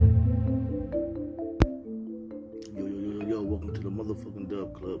welcome to the motherfucking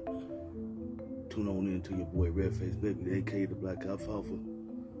Dub Club. Tune on in to your boy Redface Baby, aka the Black Alfalfa.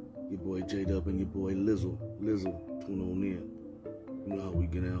 Your boy J-Dub and your boy Lizzle. Tune on in. You know how we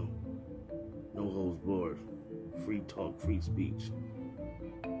get out. No holds barred. Free talk, free speech.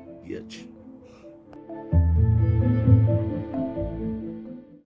 Yetch.